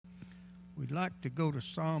We'd like to go to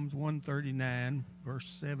Psalms 139, verse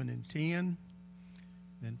 7 and 10,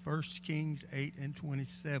 then 1 Kings 8 and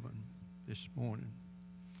 27 this morning.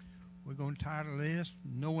 We're going to title this,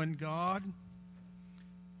 Knowing God,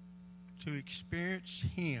 to Experience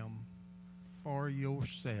Him for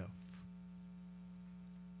Yourself.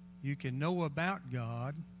 You can know about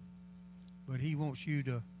God, but He wants you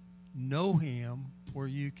to know Him where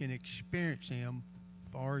you can experience Him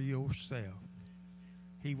for yourself.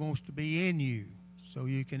 He wants to be in you so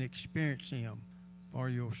you can experience Him for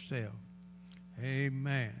yourself.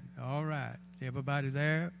 Amen. All right. Everybody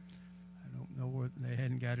there? I don't know where they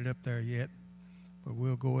hadn't got it up there yet, but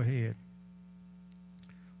we'll go ahead.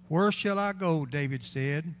 Where shall I go, David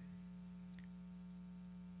said,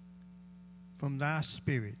 from thy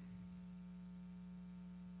spirit?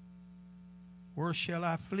 Where shall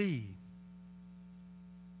I flee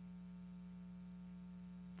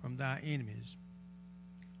from thy enemies?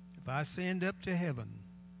 If I ascend up to heaven,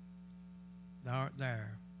 thou art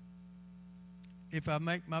there. If I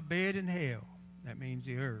make my bed in hell, that means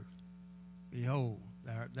the earth, behold,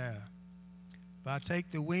 thou art there. If I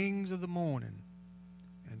take the wings of the morning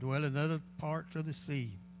and dwell in other parts of the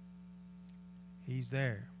sea, He's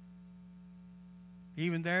there.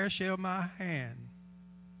 Even there shall my hand,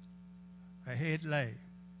 a head lay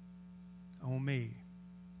on me.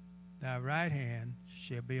 Thy right hand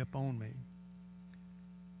shall be upon me.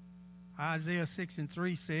 Isaiah 6 and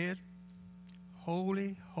 3 said,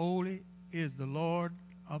 Holy, holy is the Lord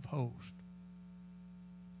of hosts.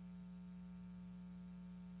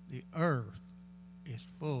 The earth is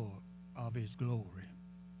full of His glory.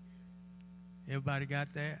 Everybody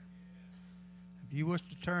got that? If you wish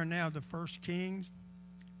to turn now to 1 Kings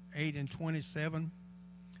 8 and 27,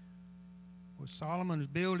 when Solomon is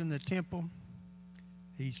building the temple,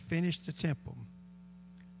 he's finished the temple.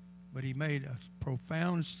 But he made a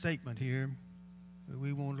profound statement here that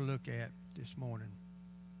we want to look at this morning.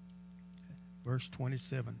 Verse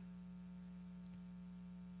 27.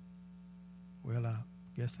 Well, I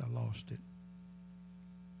guess I lost it.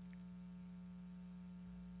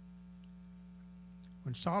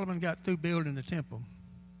 When Solomon got through building the temple,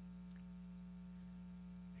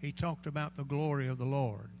 he talked about the glory of the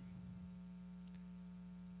Lord.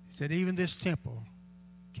 He said, even this temple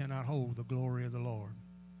cannot hold the glory of the Lord.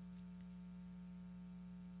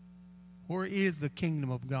 Where is the kingdom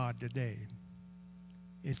of God today?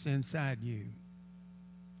 It's inside you.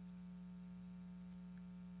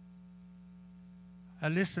 I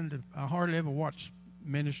hardly ever watch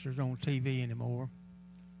ministers on TV anymore.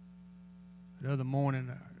 The other morning,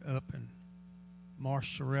 up in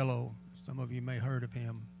Marsh Sorrello, some of you may have heard of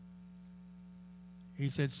him. He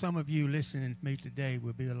said, some of you listening to me today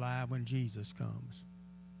will be alive when Jesus comes.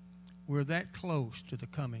 We're that close to the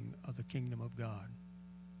coming of the kingdom of God.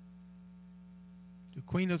 The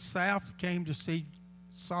Queen of the South came to see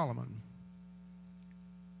Solomon.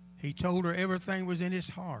 He told her everything was in his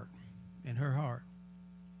heart, in her heart.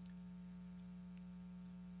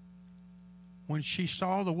 When she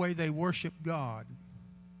saw the way they worshiped God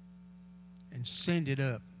and sent it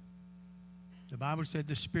up, the Bible said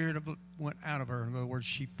the spirit went out of her. In other words,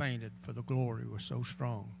 she fainted, for the glory was so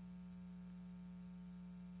strong.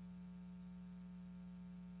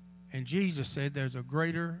 And Jesus said, there's a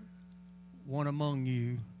greater one among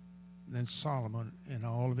you than Solomon in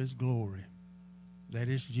all of his glory. That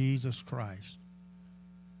is Jesus Christ.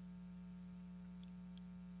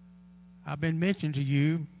 I've been mentioning to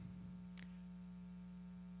you,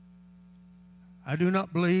 I do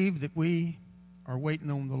not believe that we are waiting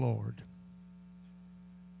on the Lord.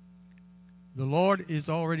 The Lord is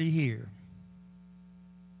already here.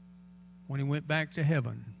 When He went back to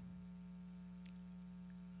heaven,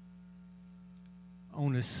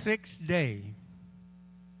 on the sixth day,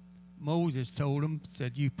 Moses told him,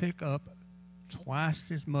 said, you pick up twice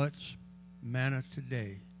as much manna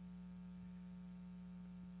today.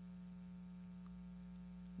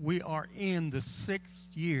 We are in the 6th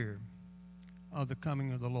year of the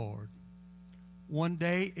coming of the Lord. One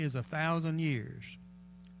day is 1,000 years.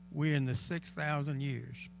 We're in the 6,000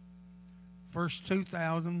 years. First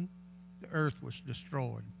 2,000, the earth was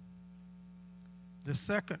destroyed. The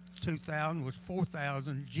second 2,000 was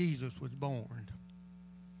 4,000, Jesus was born.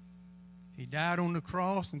 He died on the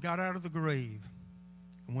cross and got out of the grave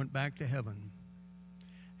and went back to heaven.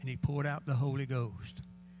 And He poured out the Holy Ghost.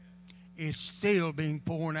 It's still being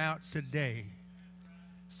poured out today.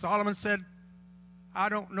 Solomon said, I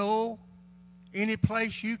don't know any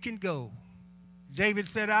place you can go. David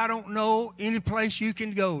said, I don't know any place you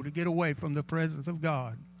can go to get away from the presence of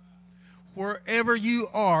God. Wherever you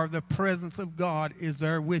are, the presence of God is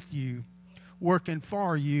there with you. working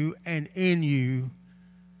for you and in you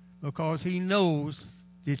because he knows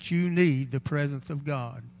that you need the presence of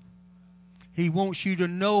God. He wants you to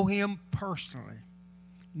know him personally,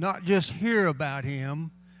 not just hear about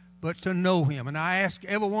him, but to know him. And I ask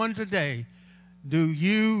everyone today, do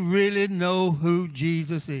you really know who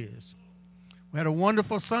Jesus is? We had a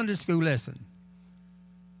wonderful Sunday school lesson.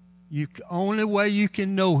 Only way you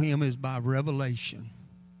can know him is by revelation.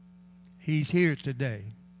 He's here today.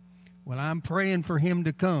 Well, I'm praying for him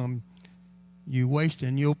to come. You're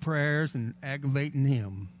wasting your prayers and aggravating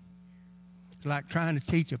him. It's like trying to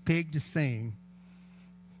teach a pig to sing.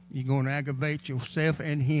 You're going to aggravate yourself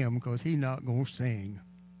and him because he's not going to sing.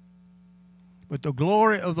 But the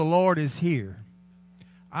glory of the Lord is here.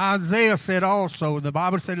 Isaiah said also, the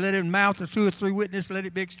Bible said, let it mouth of 2 or 3 witnesses, let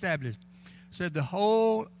it be established. Said the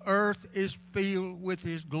whole earth is filled with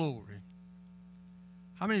his glory.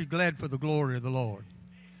 How many is glad for the glory of the Lord?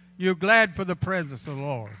 You're glad for the presence of the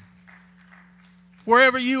Lord.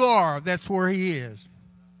 Wherever you are, that's where he is.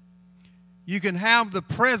 You can have the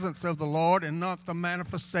presence of the Lord and not the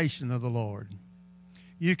manifestation of the Lord.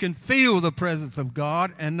 You can feel the presence of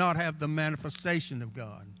God and not have the manifestation of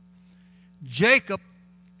God. Jacob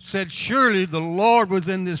said, surely the Lord was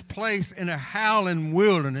in this place in a howling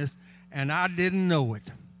wilderness, and I didn't know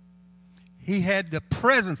it. He had the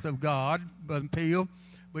presence of God, Brother Peel,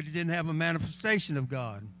 but he didn't have a manifestation of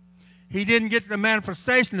God. He didn't get the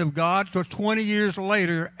manifestation of God until 20 years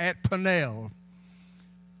later at Peniel,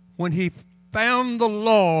 when he found the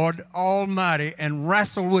Lord Almighty and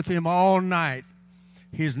wrestled with him all night.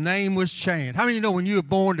 His name was changed. How many of you know when you're a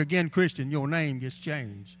born-again Christian, your name gets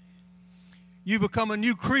changed? You become a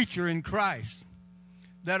new creature in Christ.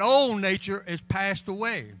 That old nature is passed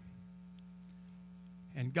away.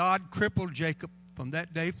 And God crippled Jacob from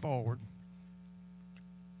that day forward.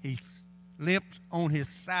 He limped on his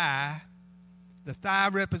thigh. The thigh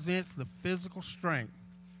represents the physical strength.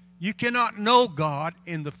 You cannot know God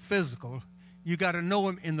in the physical. You got to know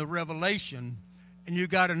him in the revelation, and you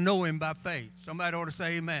got to know him by faith. Somebody ought to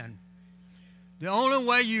say amen. The only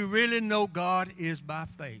way you really know God is by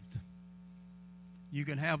faith. You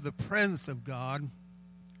can have the presence of God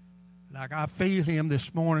like I feel him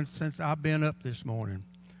this morning since I've been up this morning.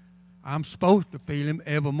 I'm supposed to feel him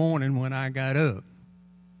every morning when I got up.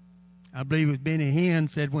 I believe it was Benny Hinn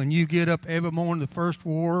said, when you get up every morning, the first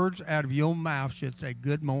words out of your mouth should say,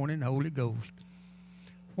 good morning, Holy Ghost.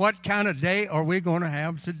 What kind of day are we going to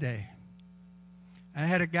have today? I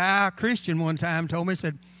had a guy, a Christian one time, told me, he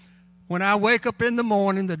said, when I wake up in the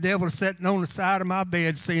morning, the devil's sitting on the side of my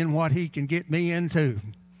bed seeing what he can get me into.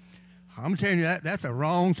 I'm telling you, that's a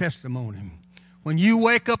wrong testimony. When you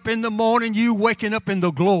wake up in the morning, you waking up in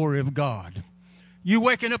the glory of God. You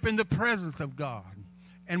waking up in the presence of God.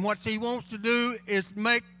 And what he wants to do is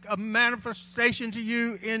make a manifestation to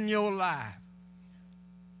you in your life.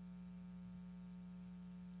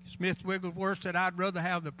 Smith Wigglesworth said, I'd rather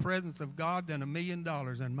have the presence of God than $1 million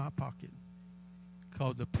in my pocket.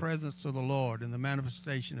 Called the presence of the Lord and the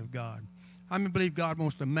manifestation of God. I believe God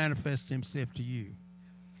wants to manifest himself to you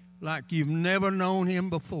like you've never known him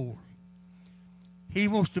before. He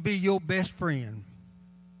wants to be your best friend.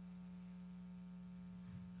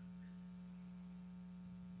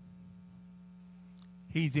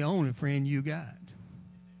 He's the only friend you got.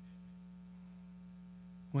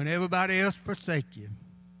 When everybody else forsake you,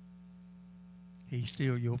 he's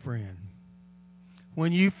still your friend.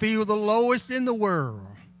 When you feel the lowest in the world,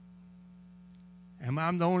 am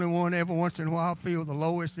I the only one every once in a while feel the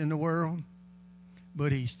lowest in the world?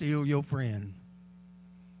 But he's still your friend.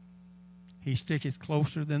 He sticks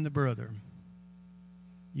closer than the brother.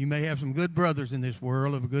 You may have some good brothers in this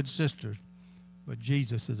world or good sisters, but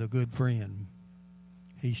Jesus is a good friend.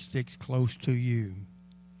 He sticks close to you.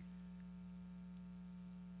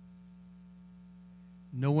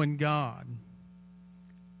 Knowing God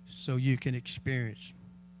so you can experience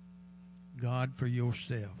God for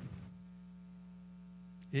yourself.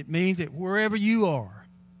 It means that wherever you are,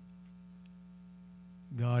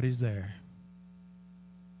 God is there.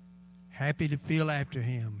 Happy to feel after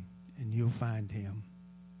him, and you'll find him.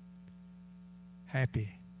 Happy.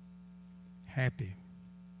 Happy.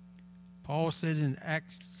 Paul says in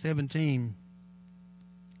Acts 17,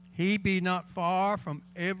 he be not far from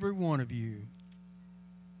every one of you.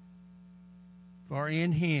 For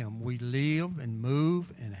in him we live and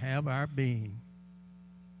move and have our being.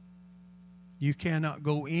 You cannot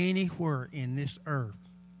go anywhere in this earth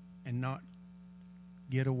and not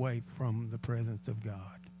get away from the presence of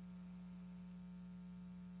God.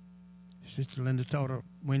 Sister Linda taught a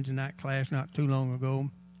Wednesday night class not too long ago.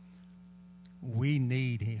 We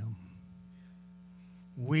need him.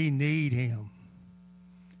 We need him.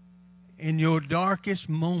 In your darkest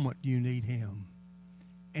moment, you need him.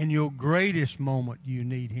 In your greatest moment, you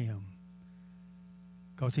need him.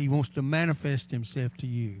 Because he wants to manifest himself to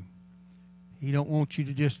you. He don't want you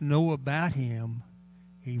to just know about him.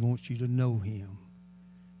 He wants you to know him.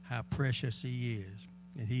 How precious he is.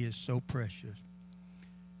 And he is so precious.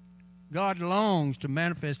 God longs to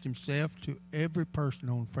manifest himself to every person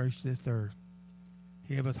on the face of this earth.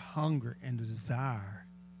 He has hunger and a desire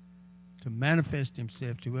to manifest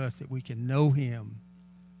himself to us that we can know him.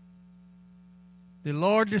 The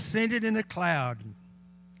Lord descended in a cloud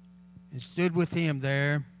and stood with him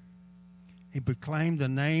there. He proclaimed the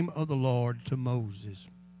name of the Lord to Moses.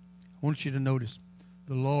 I want you to notice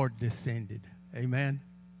the Lord descended. Amen.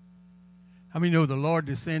 How many know the Lord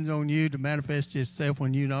descends on you to manifest himself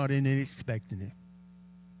when you're not in it expecting it?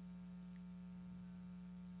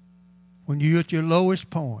 When you're at your lowest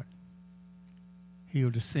point, he'll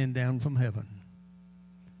descend down from heaven.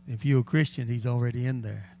 If you're a Christian, he's already in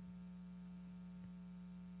there.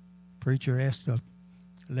 Preacher asked a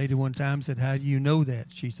lady one time, said, how do you know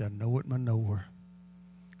that? She said, I know it, I know her.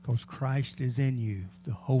 Because Christ is in you,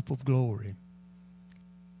 the hope of glory.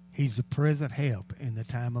 He's the present help in the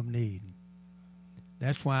time of need.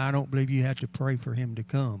 That's why I don't believe you have to pray for him to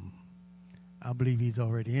come. I believe he's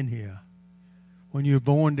already in here. When you're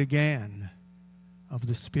born again of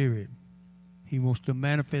the Spirit, he wants to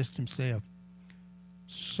manifest himself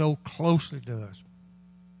so closely to us,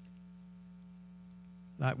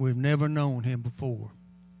 like we've never known him before.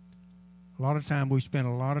 A lot of time we spend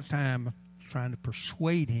a lot of time trying to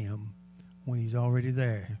persuade him when he's already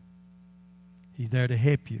there. He's there to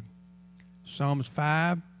help you. Psalms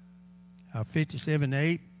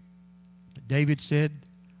 57:8, David said,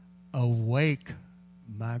 awake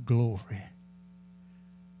my glory.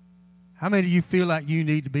 How many of you feel like you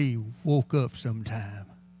need to be woke up sometime?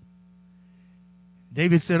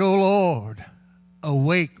 David said, oh Lord,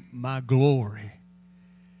 awake my glory.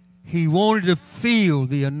 He wanted to feel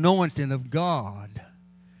the anointing of God.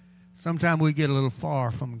 Sometimes we get a little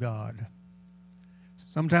far from God.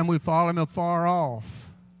 Sometimes we follow him afar off.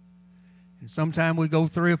 And sometimes we go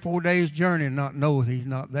 3 or 4 days journey and not know he's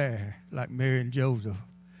not there, like Mary and Joseph.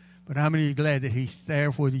 But how many of you are glad that he's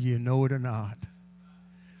there whether you know it or not?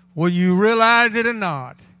 Whether you realize it or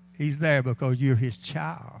not, he's there because you're his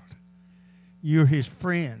child. You're his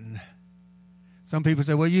friend. Some people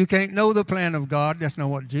say, well, you can't know the plan of God. That's not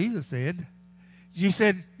what Jesus said. Jesus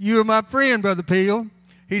said, you're my friend, Brother Peel.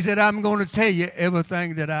 He said, I'm going to tell you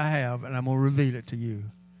everything that I have, and I'm going to reveal it to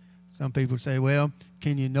you. Some people say, well,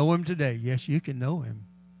 can you know him today? Yes, you can know him.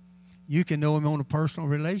 You can know him on a personal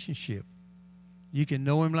relationship. You can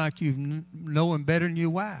know him like you know him better than your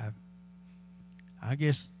wife. I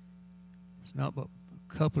guess it's not but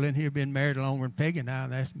a couple in here been married longer than Peggy and I,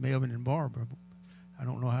 and that's Melvin and Barbara. I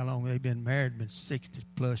don't know how long they've been married, been 60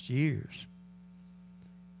 plus years.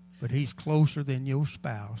 But he's closer than your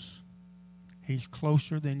spouse. He's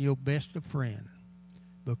closer than your best of friend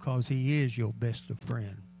because he is your best of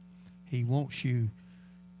friend. He wants you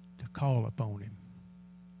to call upon him.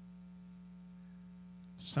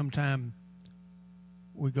 Sometimes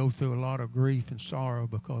we go through a lot of grief and sorrow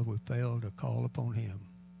because we fail to call upon him.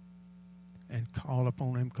 And call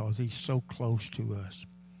upon him because he's so close to us.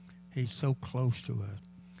 He's so close to us.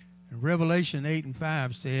 And Revelation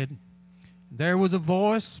 8:5 said, there was a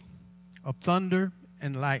voice of thunder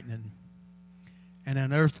and lightning and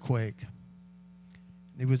an earthquake.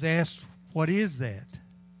 And he was asked, what is that?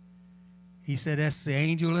 He said, that's the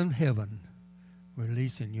angel in heaven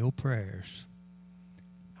releasing your prayers.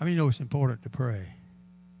 How many know it's important to pray?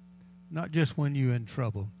 Not just when you're in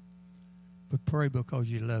trouble, but pray because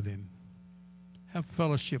you love him. Have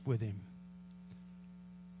fellowship with him.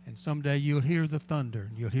 And someday you'll hear the thunder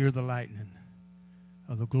and you'll hear the lightning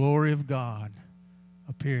of the glory of God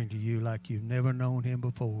appearing to you like you've never known him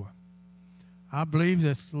before. I believe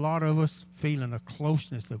there's a lot of us feeling a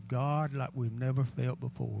closeness of God like we've never felt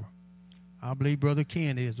before. I believe Brother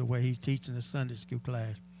Ken is the way he's teaching the Sunday school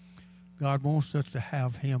class. God wants us to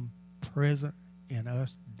have him present in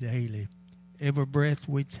us daily. Every breath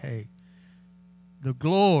we take. The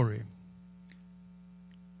glory.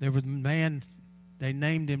 There was a man, they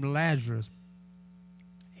named him Lazarus.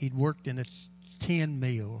 He'd worked in a tin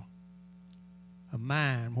mill, a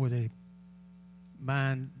mine where they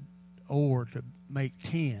mined ore to make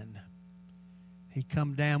tin. He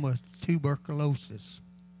come down with tuberculosis.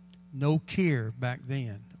 No cure back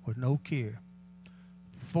then, with no cure.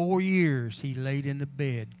 4 years he laid in the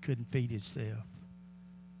bed, couldn't feed himself.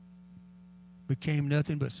 Became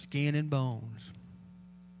nothing but skin and bones.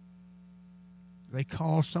 They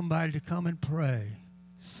called somebody to come and pray.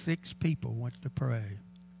 6 people went to pray.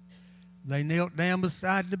 They knelt down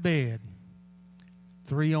beside the bed,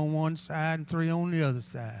 3 on one side and 3 on the other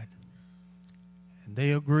side. And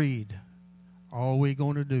they agreed, all we're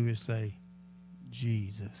going to do is say,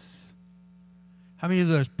 Jesus. How many of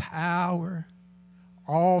there's power,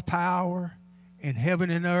 all power in heaven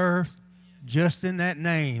and earth, just in that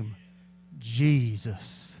name,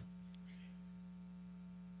 Jesus.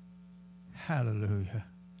 Hallelujah.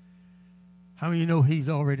 How many of you know he's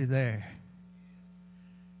already there?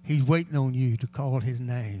 He's waiting on you to call his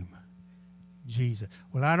name, Jesus.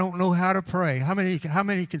 Well, I don't know how to pray. How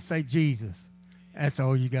many can say Jesus? That's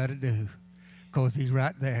all you got to do, because he's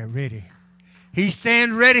right there, ready. He's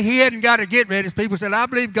standing ready. He hadn't got to get ready. People said, I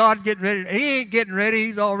believe God's getting ready. He ain't getting ready.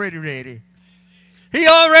 He's already ready. He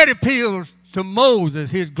already appealed to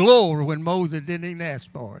Moses his glory when Moses didn't even ask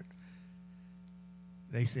for it.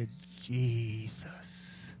 They said,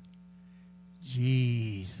 Jesus.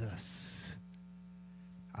 Jesus.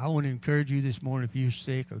 I want to encourage you this morning, if you're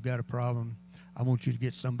sick or got a problem, I want you to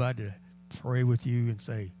get somebody to pray with you and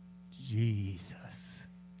say, Jesus.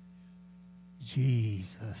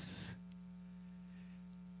 Jesus.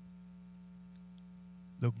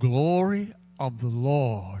 The glory of the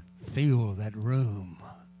Lord filled that room.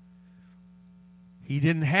 He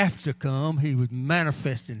didn't have to come. He was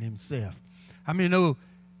manifesting himself. I mean, know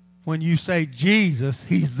when you say Jesus,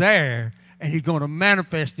 he's there, and he's going to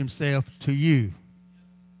manifest himself to you.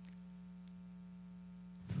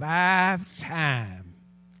 5 times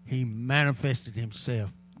he manifested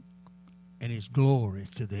himself and his glory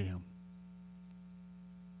to them.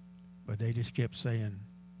 But they just kept saying,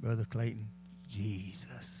 Brother Clayton,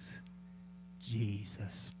 Jesus,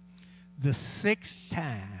 Jesus. The 6th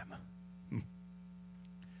time.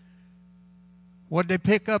 What they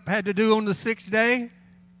pick up had to do on the 6th day?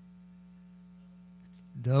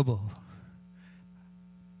 Double.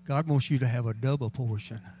 God wants you to have a double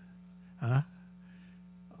portion. Huh?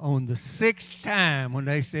 On the 6th time when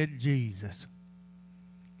they said Jesus,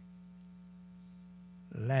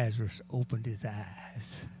 Lazarus opened his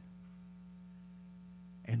eyes.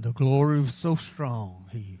 And the glory was so strong,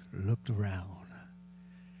 he looked around.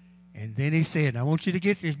 And then he said, I want you to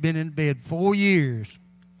get this, been in bed 4 years,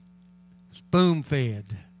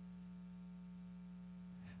 spoon-fed.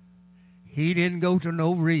 He didn't go to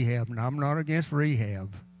no rehab, and I'm not against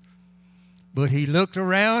rehab. But he looked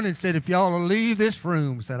around and said, if y'all will leave this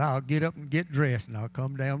room, said, I'll get up and get dressed, and I'll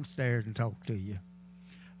come downstairs and talk to you.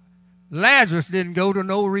 Lazarus didn't go to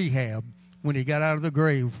no rehab when he got out of the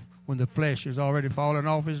grave, when the flesh was already falling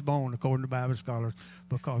off his bone, according to Bible scholars,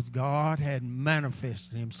 because God had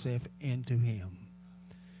manifested himself into him.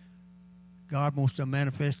 God wants to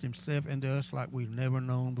manifest himself into us like we've never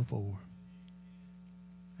known before.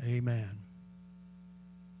 Amen.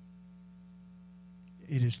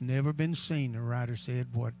 It has never been seen, the writer said,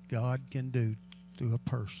 what God can do through a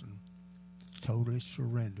person totally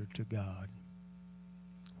surrendered to God.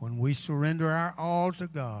 When we surrender our all to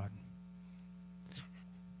God,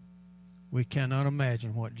 we cannot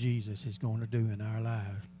imagine what Jesus is going to do in our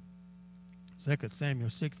lives. 2 Samuel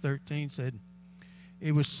 6:13 said,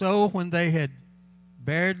 it was so when they had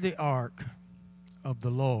bared the ark of the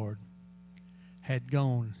Lord, had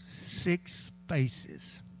gone 6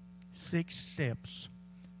 paces, 6 steps,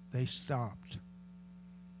 they stopped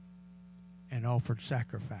and offered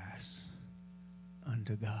sacrifice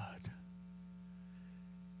unto God.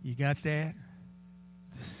 You got that?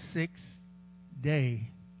 The 6th day,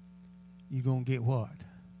 you're going to get what?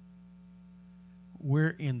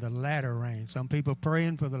 We're in the latter rain. Some people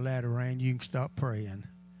praying for the latter rain. You can stop praying.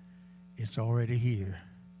 It's already here.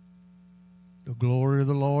 The glory of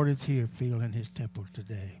the Lord is here filling his temple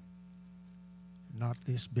today. Not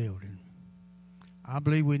this building. I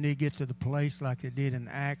believe we need to get to the place like they did in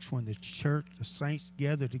Acts when the church, the saints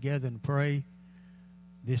gathered together and pray.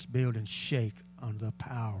 This building shake under the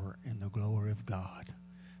power and the glory of God.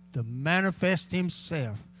 To manifest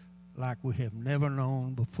himself like we have never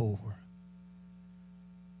known before.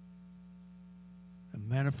 The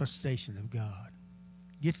manifestation of God.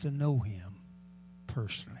 Get to know him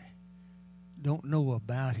personally. Don't know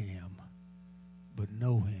about him, but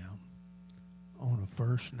know him on a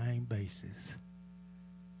first name basis.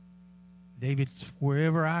 David,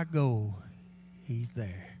 wherever I go, he's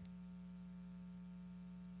there.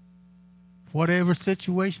 Whatever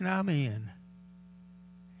situation I'm in,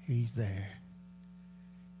 he's there.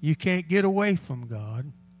 You can't get away from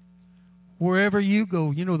God. Wherever you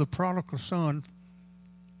go, you know the prodigal son,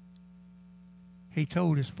 he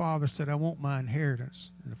told his father, said, I want my inheritance.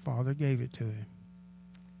 And the father gave it to him.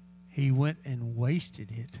 He went and wasted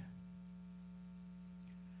it.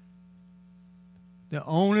 The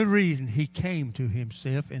only reason he came to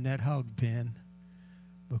himself in that hog pen,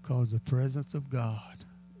 because the presence of God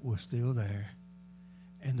was still there.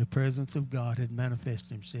 And the presence of God had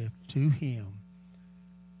manifested himself to him.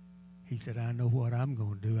 He said, I know what I'm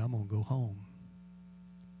going to do. I'm going to go home.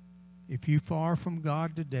 If you're far from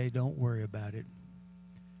God today, don't worry about it.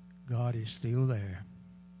 God is still there,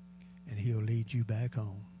 and he'll lead you back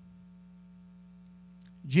home.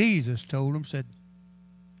 Jesus told him, said,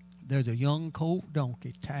 there's a young colt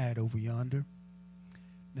donkey tied over yonder.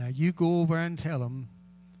 Now you go over and tell them,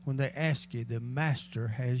 when they ask you, the master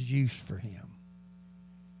has use for him.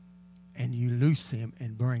 And you loose him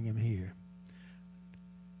and bring him here.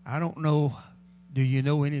 I don't know, do you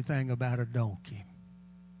know anything about a donkey?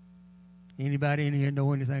 Anybody in here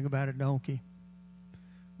know anything about a donkey?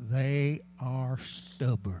 They are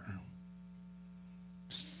stubborn.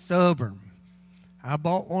 Stubborn. I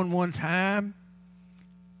bought one time.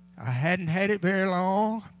 I hadn't had it very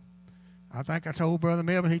long. I think I told Brother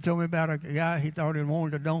Melvin, he told me about a guy, he thought he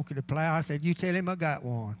wanted a donkey to plow. I said, you tell him I got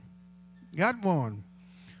one. Got one.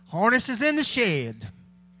 Harness is in the shed.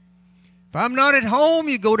 If I'm not at home,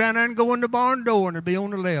 you go down there and go in the barn door, and it'll be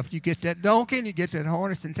on the left. You get that donkey, and you get that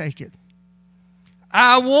harness and take it.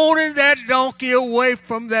 I wanted that donkey away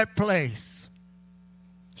from that place.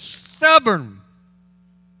 Stubborn.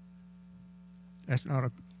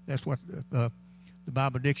 That's what the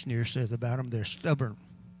Bible dictionary says about them. They're stubborn.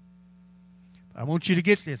 I want you to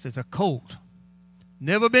get this. It's a colt.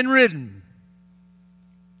 Never been ridden.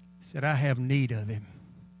 He said, I have need of him.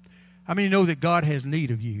 How many know that God has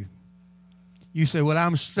need of you? You say, well,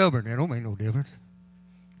 I'm stubborn. That don't make no difference.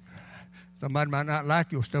 Somebody might not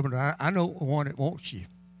like your stubborn. I know one that wants you.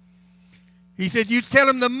 He said, you tell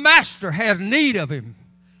him the master has need of him.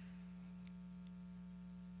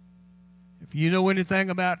 If you know anything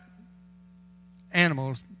about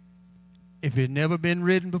animals, if it's never been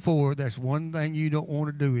ridden before, that's one thing you don't want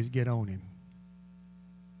to do is get on him.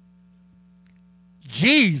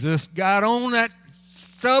 Jesus got on that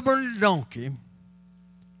stubborn donkey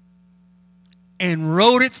and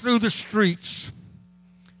rode it through the streets.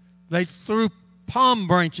 They threw palm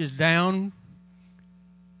branches down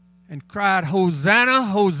and cried, Hosanna,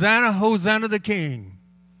 Hosanna, Hosanna the King.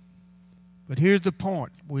 But here's the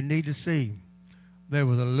point we need to see. There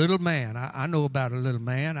was a little man. I know about a little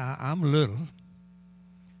man. I'm little.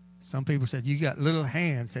 Some people said, you got little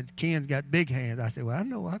hands. Said, Ken's got big hands. I said, well, I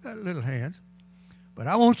know I got little hands. But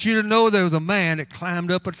I want you to know there was a man that climbed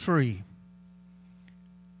up a tree.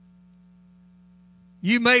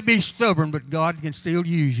 You may be stubborn, but God can still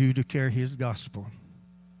use you to carry his gospel.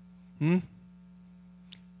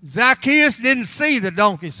 Zacchaeus didn't see the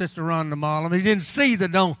donkey, Sister Rhonda Marlin. He didn't see the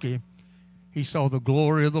donkey. He saw the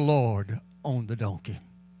glory of the Lord on the donkey.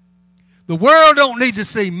 The world don't need to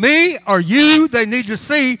see me or you. They need to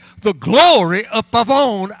see the glory up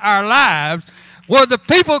upon our lives, where the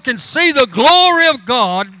people can see the glory of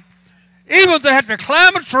God. Even if they had to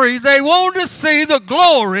climb a tree, they wanted to see the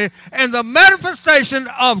glory and the manifestation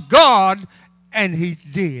of God, and he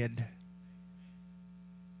did.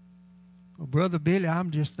 Well, Brother Billy,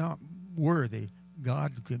 I'm just not worthy.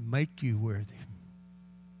 God can make you worthy.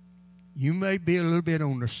 You may be a little bit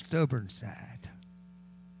on the stubborn side,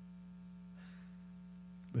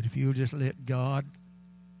 but if you'll just let God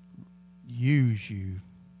use you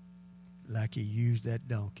like he used that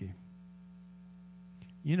donkey.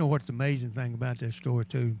 You know what's the amazing thing about that story,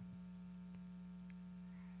 too?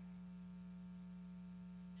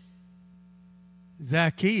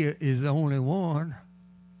 Zacchaeus is the only one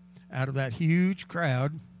out of that huge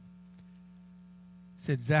crowd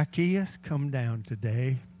said, Zacchaeus, come down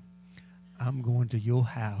today. I'm going to your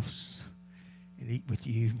house and eat with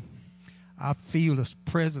you. I feel the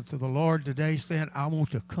presence of the Lord today saying, I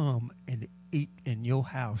want to come and eat in your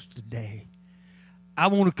house today. I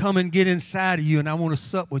want to come and get inside of you, and I want to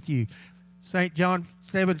sup with you. St. John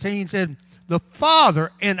 17 said, the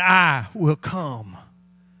Father and I will come,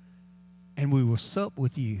 and we will sup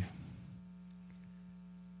with you.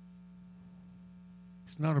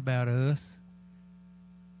 It's not about us.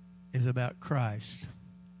 It's about Christ.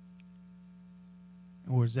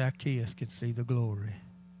 And where Zacchaeus could see the glory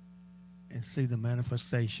and see the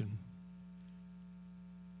manifestation.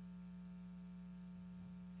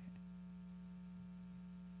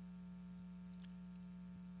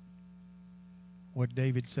 What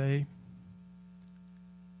David say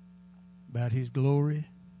about his glory?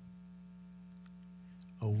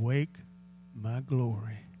 Awake my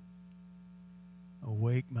glory.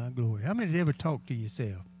 Awake my glory. How many ever talk to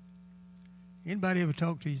yourself? Anybody ever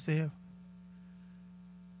talk to yourself?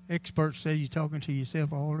 Experts say you're talking to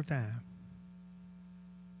yourself all the time.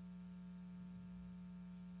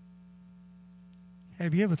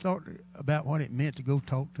 Have you ever thought about what it meant to go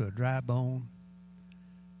talk to a dry bone?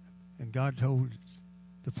 And God told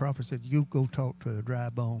the prophet, said, you go talk to a dry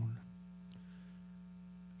bone.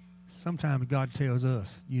 Sometimes God tells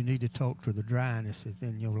us you need to talk to the dryness that's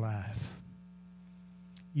in your life.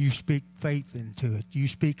 You speak faith into it. You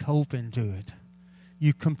speak hope into it.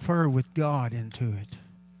 You confer with God into it.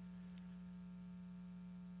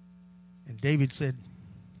 And David said,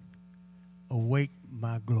 awake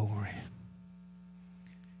my glory.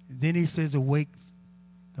 Then he says, awake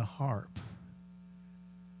the harp.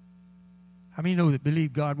 How many know that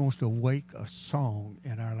believe God wants to awake a song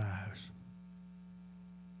in our lives?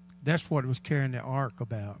 That's what it was carrying the ark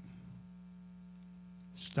about.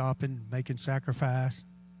 Stopping, making sacrifice,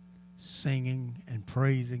 singing and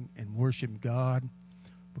praising and worshiping God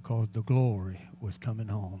because the glory was coming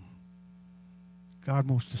home. God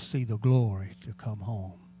wants to see the glory to come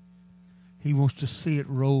home. He wants to see it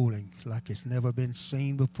rolling like it's never been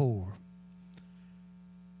seen before.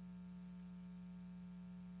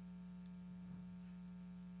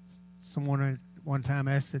 Someone one time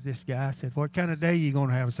asked this guy, I said, what kind of day are you going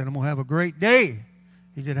to have? I said, I'm going to have a great day.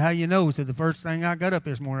 He said, how you know? He said, the first thing I got up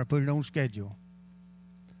this morning, I put it on schedule.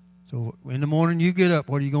 So in the morning you get up,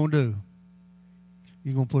 what are you going to do?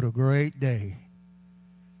 You're going to put a great day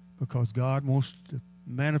because God wants to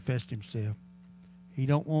manifest himself. He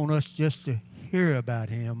don't want us just to hear about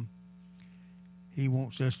him. He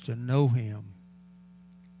wants us to know him.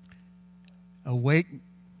 Awake,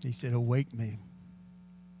 he said, awake me.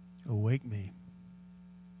 Awake me.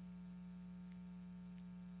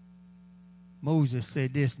 Moses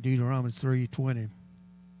said this in Deuteronomy 3:20.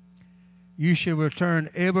 You shall return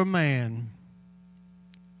every man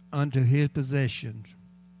unto his possessions,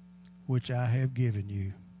 which I have given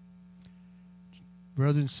you.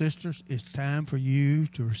 Brothers and sisters, it's time for you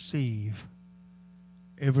to receive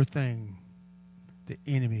everything the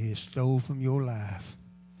enemy has stole from your life.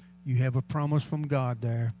 You have a promise from God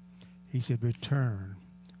there. He said, return.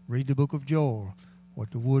 Read the book of Joel.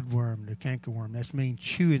 What the woodworm, the cankerworm, that means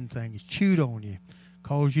chewing things, chewed on you,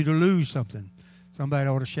 cause you to lose something. Somebody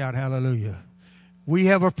ought to shout hallelujah. We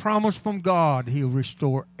have a promise from God. He'll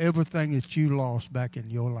restore everything that you lost back in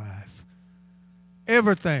your life.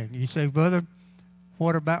 Everything. You say, brother,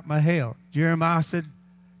 what about my health? Jeremiah said,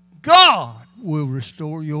 God will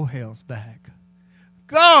restore your health back.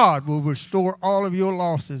 God will restore all of your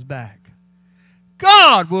losses back.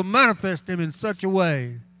 God will manifest them in such a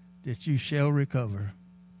way that you shall recover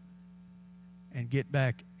and get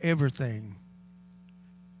back everything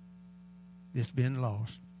that's been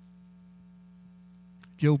lost.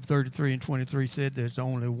 Job 33:23 said there's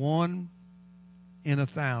only 1 in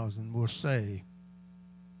 1,000 will say.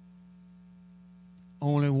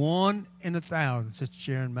 Only 1 in 1,000, Sister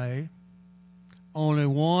Sharon May. Only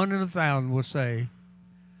 1 in 1,000 will say,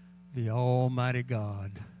 the Almighty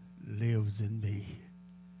God lives in me.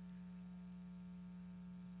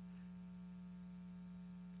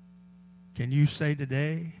 Can you say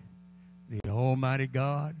today, the Almighty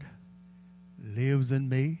God lives in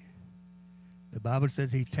me? The Bible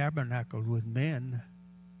says he tabernacled with men.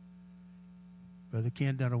 Brother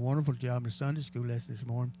Ken done a wonderful job in the Sunday school lesson this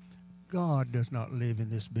morning. God does not live in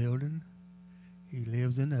this building. He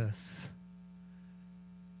lives in us.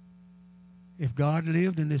 If God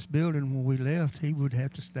lived in this building when we left, he would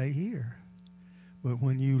have to stay here. But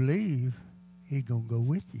when you leave, he's going to go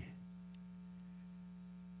with you.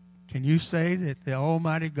 Can you say that the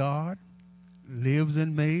Almighty God lives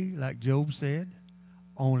in me, like Job said?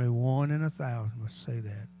 Only 1 in 1,000 will say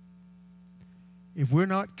that. If we're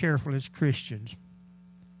not careful as Christians,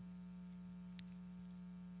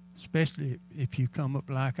 especially if you come up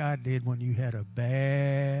like I did when you had a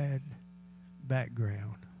bad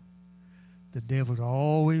background, the devil's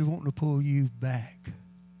always wanting to pull you back,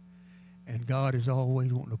 and God is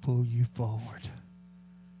always wanting to pull you forward.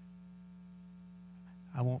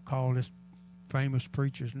 I won't call this famous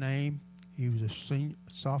preacher's name. He was a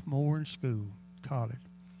sophomore in school, college.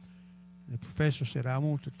 The professor said, I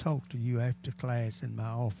want to talk to you after class in my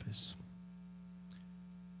office.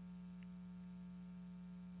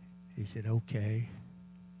 He said, okay.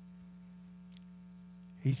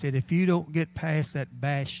 He said, if you don't get past that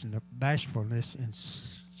bashfulness and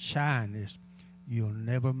shyness, you'll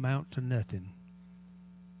never amount to nothing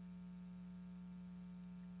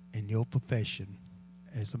in your profession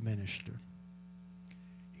as a minister.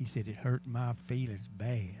 He said, it hurt my feelings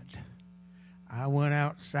bad. I went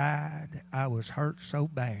outside. I was hurt so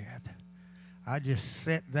bad. I just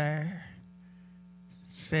sat there,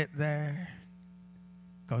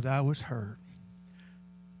 because I was hurt.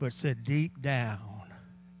 But said deep down,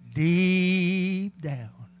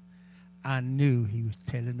 I knew he was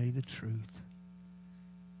telling me the truth.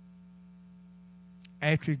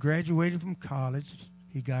 After he graduated from college,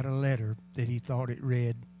 he got a letter that he thought it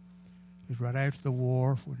read. It was right after the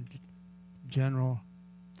war when General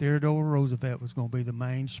Theodore Roosevelt was going to be the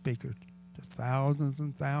main speaker to thousands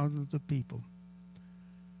and thousands of people,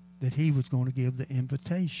 that he was going to give the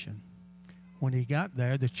invitation. When he got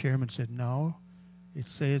there, the chairman said, no, it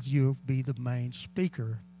says you'll be the main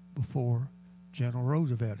speaker before General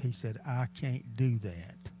Roosevelt. He said, I can't do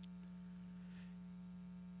that.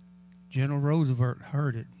 General Roosevelt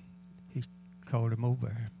heard it. He called him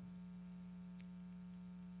over.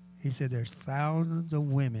 He said, there's thousands of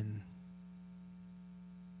women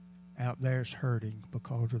out there hurting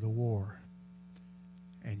because of the war.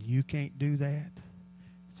 And you can't do that.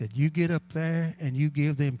 He said, you get up there and you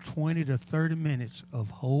give them 20 to 30 minutes of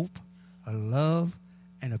hope, of love,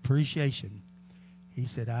 and appreciation. He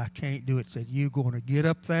said, I can't do it. He said, you're going to get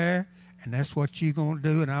up there, and that's what you're going to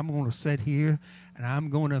do, and I'm going to sit here, and I'm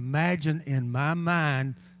going to imagine in my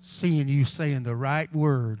mind seeing you saying the right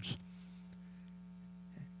words.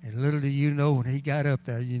 And little do you know, when he got up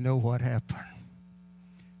there, you know what happened.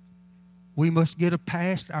 We must get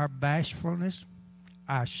past our bashfulness,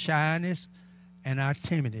 our shyness, and our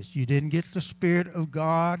timidness. You didn't get the Spirit of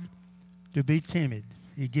God to be timid.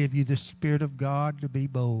 He gave you the Spirit of God to be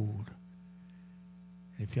bold.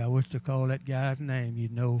 If y'all wish to call that guy's name,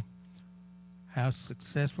 you'd know how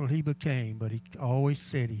successful he became. But he always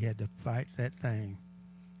said he had to fight that thing,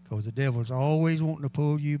 because the devil's always wanting to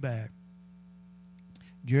pull you back.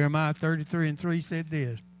 Jeremiah 33:3 said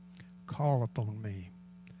this, call upon me.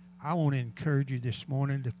 I want to encourage you this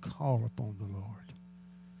morning to call upon the Lord.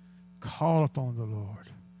 Call upon the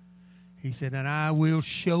Lord. He said, and I will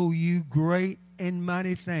show you great and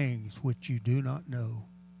mighty things which you do not know.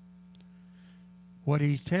 What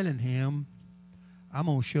he's telling him, I'm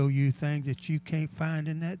going to show you things that you can't find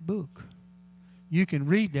in that book. You can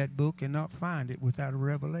read that book and not find it without a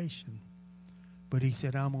revelation. But he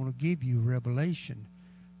said, I'm going to give you revelation.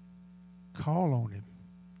 Call on him.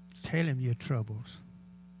 Tell him your troubles.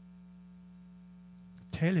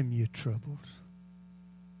 Tell him your troubles.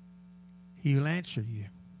 He'll answer you.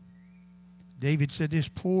 David said, this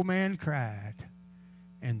poor man cried,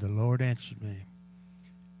 and the Lord answered me.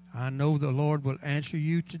 I know the Lord will answer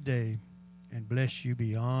you today and bless you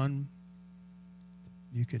beyond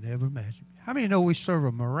you can ever imagine. How many know we serve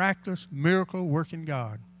a miraculous, miracle-working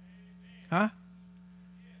God? Huh?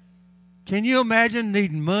 Can you imagine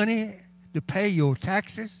needing money to pay your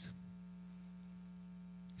taxes?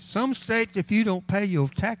 Some states, if you don't pay your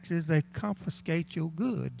taxes, they confiscate your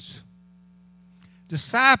goods.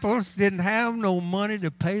 Disciples didn't have no money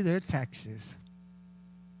to pay their taxes.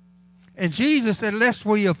 And Jesus said, lest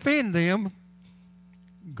we offend them,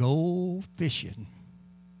 go fishing.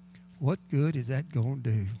 What good is that going to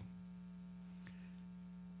do?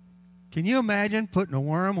 Can you imagine putting a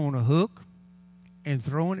worm on a hook and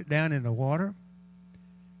throwing it down in the water?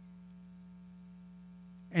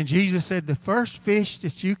 And Jesus said, the first fish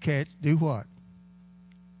that you catch, do what?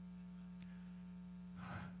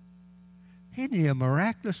 Isn't he a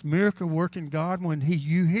miraculous, miracle-working God? When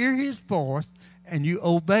you hear his voice and you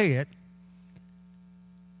obey it,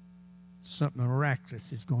 something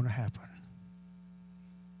miraculous is going to happen.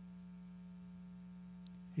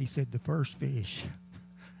 He said the first fish.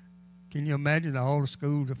 Can you imagine all the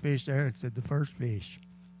schools of fish there and said the first fish?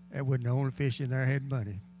 That wasn't the only fish in there had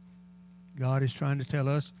money. God is trying to tell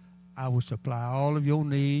us, I will supply all of your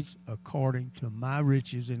needs according to my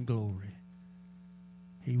riches and glory.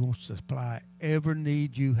 He wants to supply every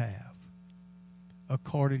need you have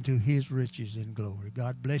according to his riches and glory.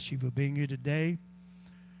 God bless you for being here today.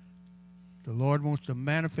 The Lord wants to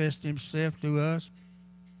manifest himself to us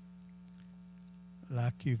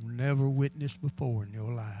like you've never witnessed before in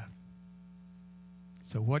your life.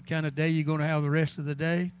 So what kind of day are you going to have the rest of the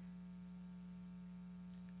day?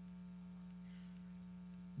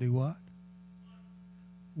 Do what?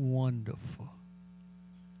 Wonderful.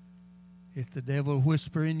 If the devil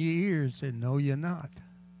whisper in your ear and say, no, you're not.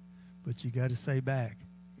 But you got to say back,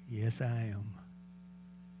 yes, I am.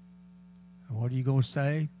 And what are you going to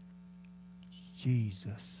say?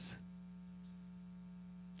 Jesus.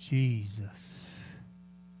 Jesus.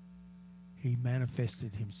 He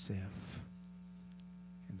manifested himself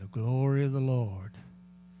in the glory of the Lord.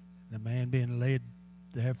 The man being led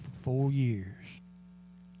there for 4 years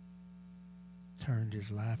turned his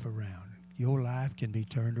life around. Your life can be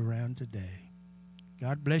turned around today.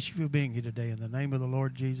 God bless you for being here today in the name of the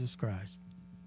Lord Jesus Christ.